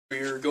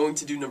We're going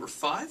to do number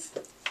 5.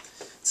 It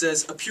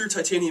says a pure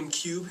titanium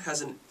cube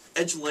has an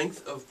edge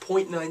length of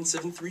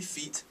 0.973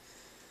 feet,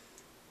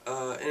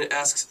 and it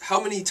asks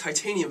how many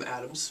titanium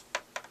atoms,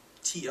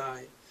 Ti,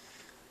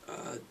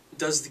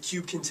 does the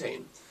cube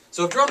contain.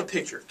 So I've drawn a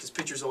picture, because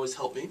pictures always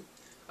help me.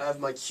 I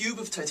have my cube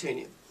of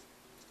titanium.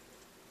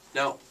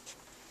 Now,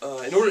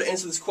 in order to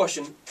answer this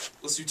question,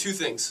 let's do two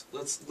things.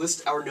 Let's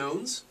list our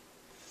knowns,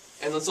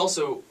 and let's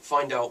also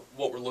find out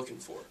what we're looking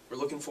for. We're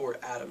looking for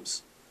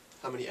atoms.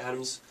 How many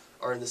atoms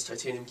are in this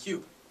titanium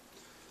cube?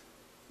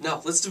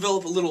 Now, let's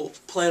develop a little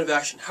plan of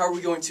action. How are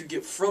we going to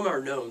get from our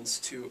knowns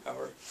to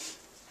our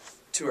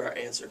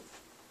answer?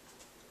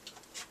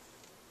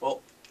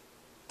 Well,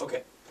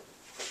 okay.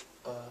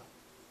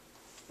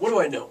 What do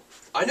I know?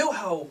 I know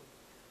how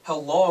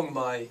long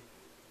my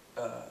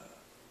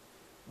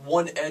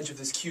one edge of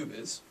this cube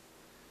is,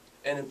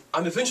 and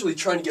I'm eventually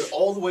trying to get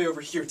all the way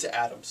over here to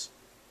atoms.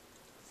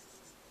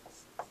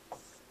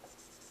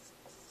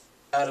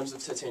 Atoms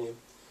of titanium.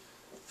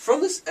 From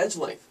this edge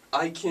length,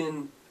 I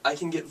can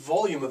get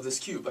volume of this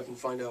cube. I can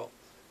find out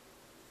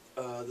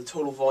the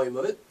total volume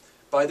of it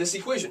by this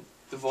equation,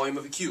 the volume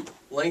of a cube,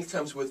 length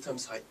times width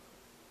times height.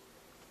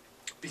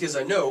 Because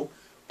I know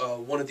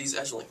one of these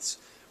edge lengths.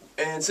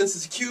 And since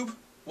it's a cube,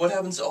 what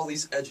happens to all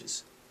these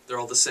edges? They're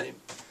all the same.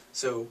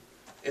 So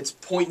it's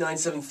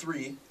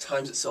 0.973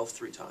 times itself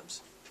 3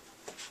 times.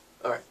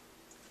 Alright,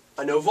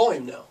 I know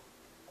volume now.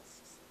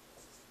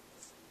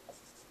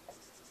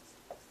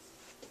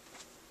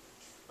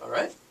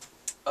 Alright,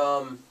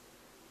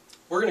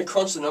 we're going to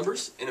crunch the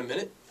numbers in a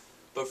minute,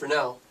 but for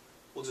now,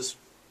 we'll just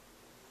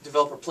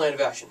develop our plan of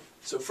action.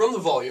 So from the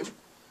volume,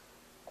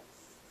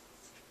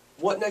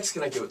 what next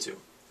can I go to?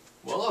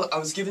 Well, I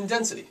was given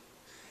density.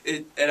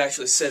 It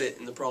actually said it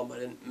in the problem,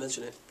 I didn't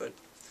mention it, but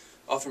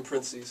off in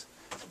parentheses.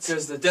 It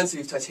says the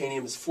density of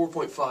titanium is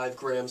 4.5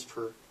 grams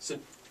per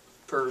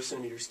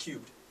centimeters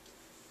cubed.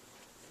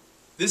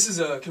 This is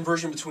a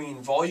conversion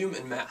between volume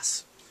and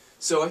mass.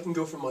 So I can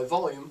go from my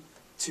volume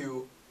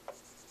to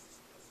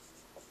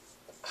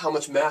how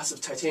much mass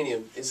of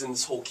titanium is in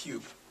this whole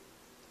cube.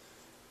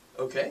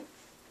 Okay?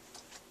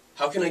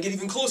 How can I get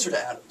even closer to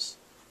atoms?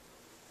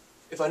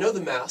 If I know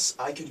the mass,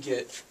 I could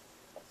get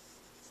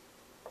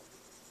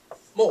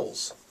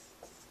moles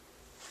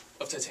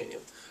of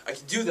titanium. I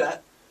could do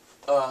that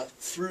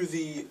through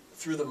the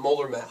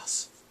molar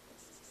mass.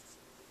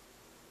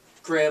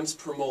 Grams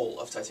per mole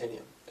of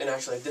titanium. And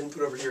actually, I didn't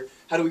put it over here.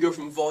 How do we go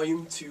from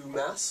volume to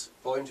mass?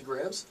 Volume to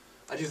grams?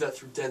 I do that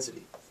through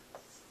density.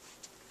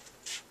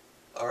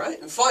 Alright,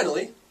 and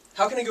finally,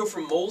 how can I go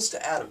from moles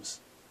to atoms?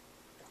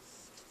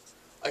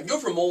 I can go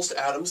from moles to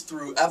atoms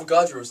through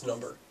Avogadro's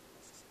number.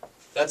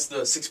 That's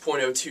the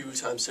 6.02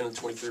 times 10 to the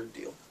 23rd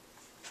deal.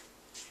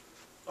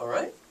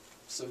 Alright,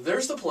 so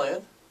there's the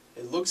plan.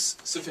 It looks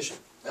sufficient.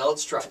 Now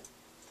let's try it.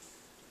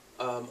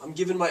 I'm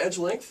given my edge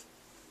length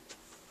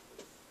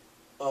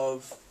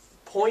of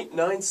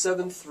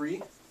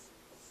 0.973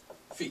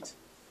 feet.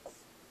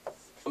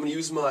 I'm going to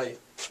use my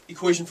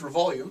equation for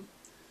volume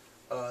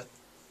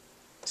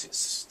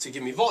to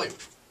give me volume.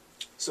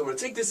 So I'm going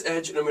to take this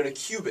edge and I'm going to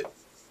cube it.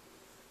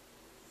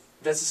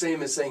 That's the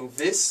same as saying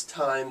this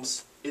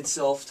times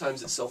itself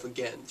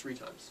again 3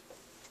 times.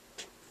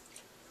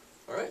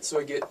 Alright, so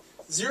I get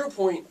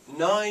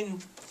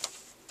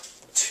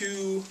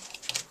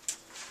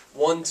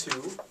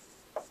 0.9212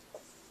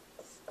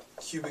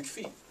 cubic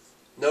feet.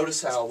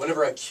 Notice how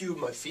whenever I cube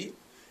my feet,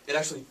 it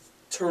actually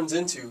turns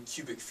into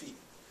cubic feet.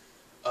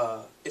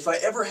 If I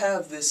ever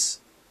have this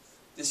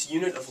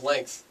unit of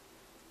length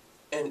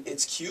and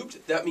it's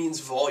cubed, that means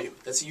volume.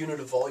 That's a unit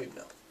of volume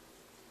now.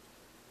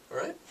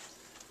 Alright?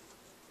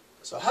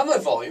 So I have my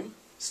volume.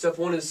 Step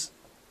 1 is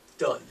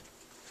done.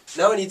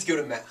 Now I need to go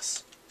to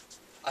mass.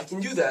 I can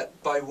do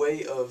that by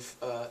way of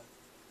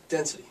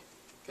density.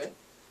 Okay?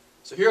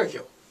 So here I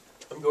go.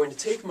 I'm going to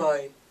take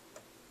my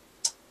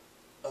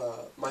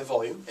my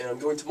volume and I'm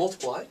going to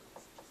multiply.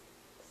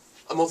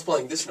 I'm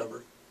multiplying this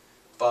number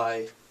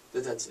by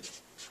the density.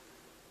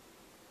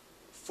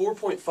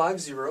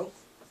 4.50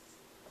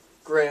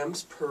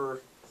 grams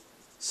per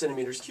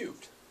centimeters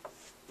cubed.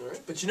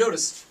 Alright? But you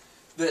notice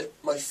that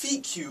my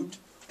feet cubed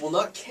will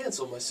not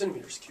cancel my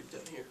centimeters cubed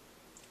down here.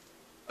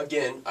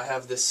 Again, I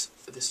have this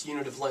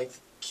unit of length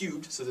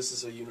cubed, so this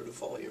is a unit of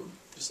volume,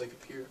 just like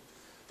up here.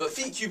 But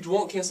feet cubed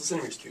won't cancel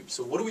centimeters cubed,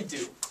 so what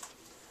do?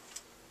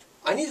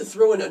 I need to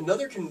throw in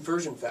another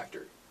conversion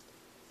factor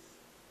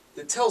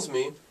that tells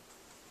me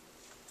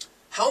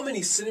how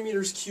many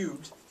centimeters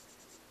cubed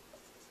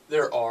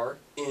there are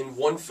in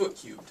 1 foot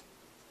cubed,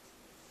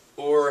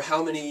 or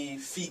how many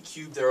feet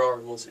cubed there are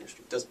in 1 centimeter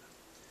cubed. Doesn't matter.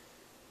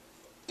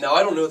 Now,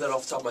 I don't know that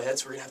off the top of my head,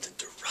 so we're going to have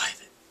to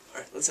derive it.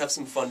 Alright, let's have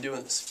some fun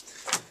doing this.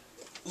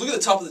 Look at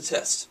the top of the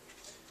test.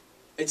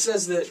 It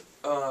says that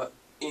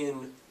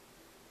in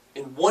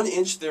 1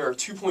 inch there are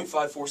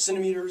 2.54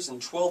 centimeters,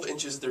 and 12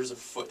 inches there's a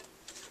foot.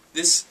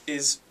 This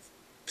is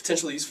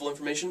potentially useful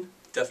information?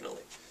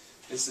 Definitely.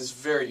 This is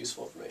very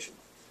useful information.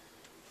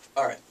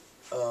 Alright,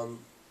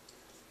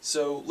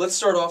 so let's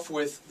start off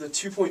with the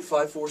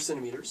 2.54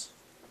 centimeters.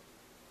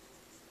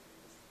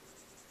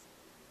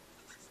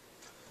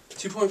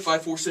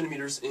 2.54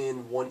 centimeters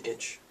in 1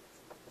 inch.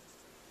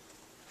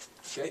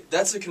 Okay,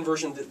 that's the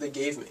conversion that they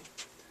gave me.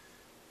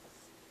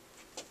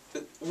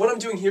 What I'm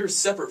doing here is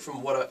separate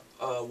from what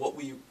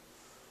we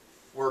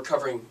were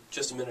covering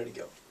just a minute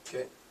ago.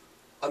 Okay,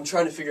 I'm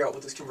trying to figure out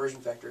what this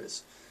conversion factor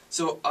is.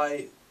 So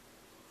I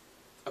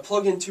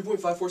plug in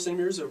 2.54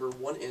 centimeters over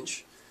 1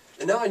 inch,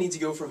 and now I need to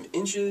go from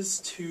inches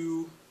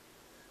to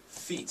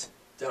feet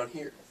down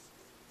here.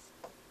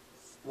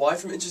 Why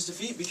from inches to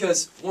feet?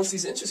 Because once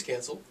these inches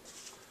cancel,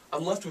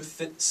 I'm left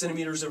with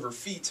centimeters over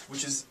feet,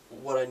 which is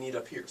what I need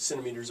up here,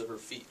 centimeters over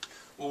feet.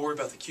 We'll worry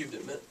about the cubed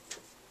in a minute.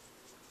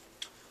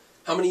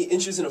 How many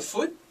inches in a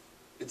foot?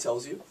 It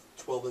tells you,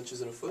 12 inches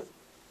in a foot.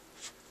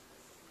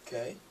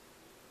 Okay,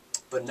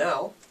 but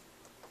now,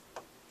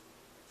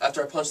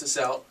 after I punch this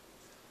out,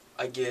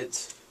 I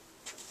get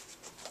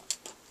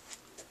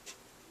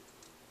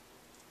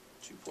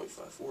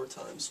 2.54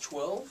 times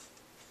 12.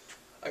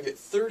 I get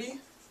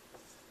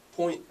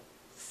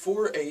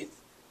 30.48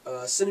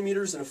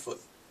 centimeters in a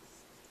foot.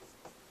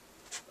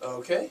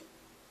 Okay?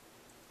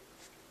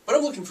 But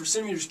I'm looking for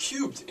centimeters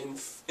cubed in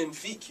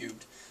feet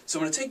cubed. So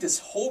I'm going to take this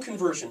whole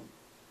conversion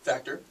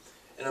factor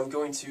and I'm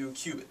going to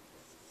cube it.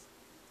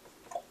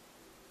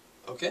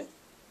 Okay?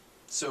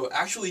 So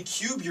actually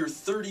cube your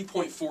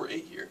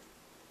 30.48 here.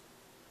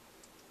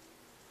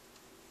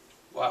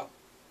 Wow.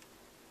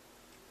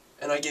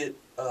 And I get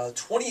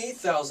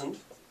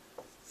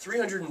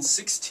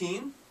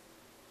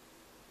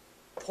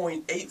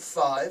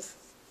 28,316.85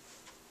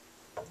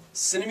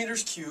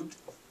 centimeters cubed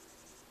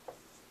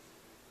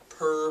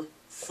per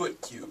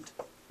foot cubed.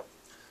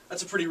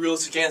 That's a pretty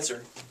realistic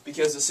answer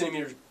because a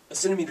centimeter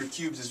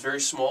cubed is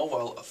very small,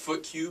 while a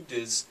foot cubed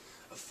is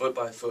a foot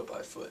by foot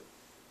by foot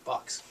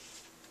box.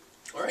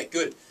 All right,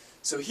 good.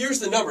 So here's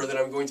the number that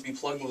I'm going to be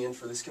plugging in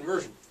for this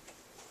conversion.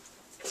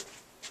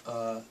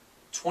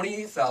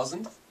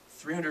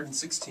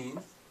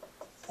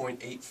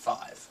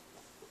 28,316.85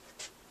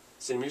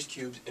 centimeters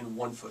cubed in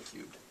 1 foot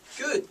cubed.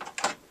 Good.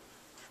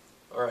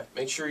 All right,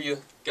 make sure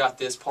you got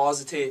this.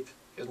 Pause the tape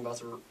because I'm about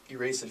to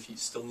erase it if you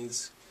still need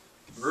this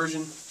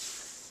conversion.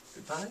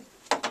 Goodbye.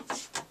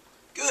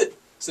 Good.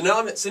 So now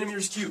I'm at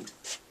centimeters cubed.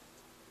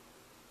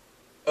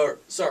 Or,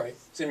 sorry,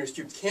 centimeters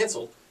cubed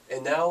cancel.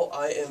 And now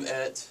I am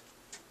at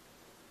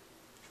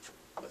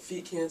my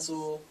feet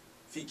cancel,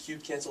 feet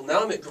cubed cancel.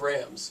 Now I'm at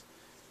grams.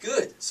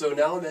 Good. So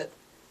now I'm at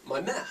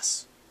my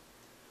mass.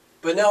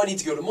 But now I need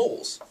to go to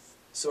moles.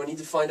 So I need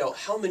to find out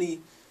how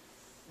many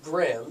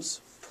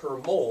grams per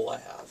mole I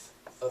have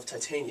of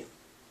titanium,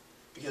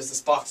 because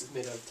this box is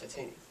made out of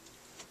titanium.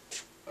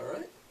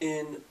 Alright?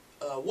 In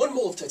 1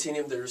 mole of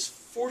titanium there's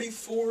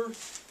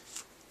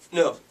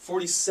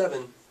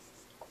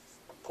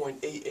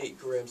 47.88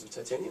 grams of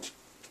titanium.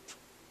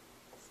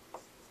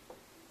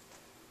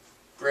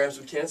 Grams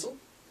would cancel.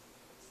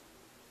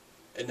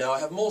 And now I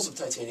have moles of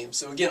titanium.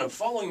 So again, I'm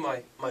following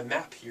my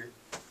map here.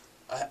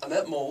 I'm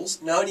at moles.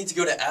 Now I need to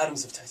go to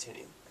atoms of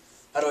titanium.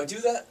 How do I do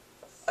that?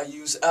 I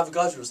use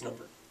Avogadro's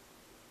number.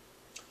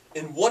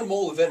 In 1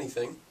 mole of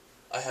anything,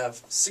 I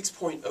have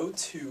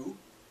 6.02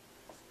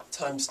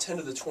 times 10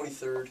 to the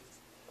 23rd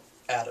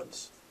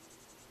atoms.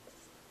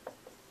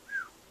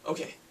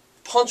 Okay,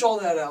 punch all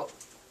that out.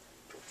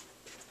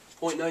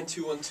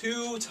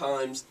 0.9212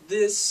 times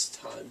this,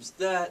 times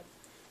that,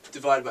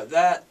 divided by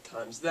that,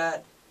 times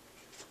that,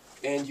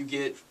 and you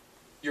get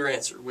your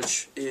answer,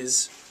 which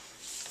is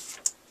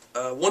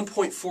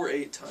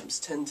 1.48 times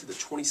 10 to the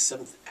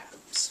 27th atom.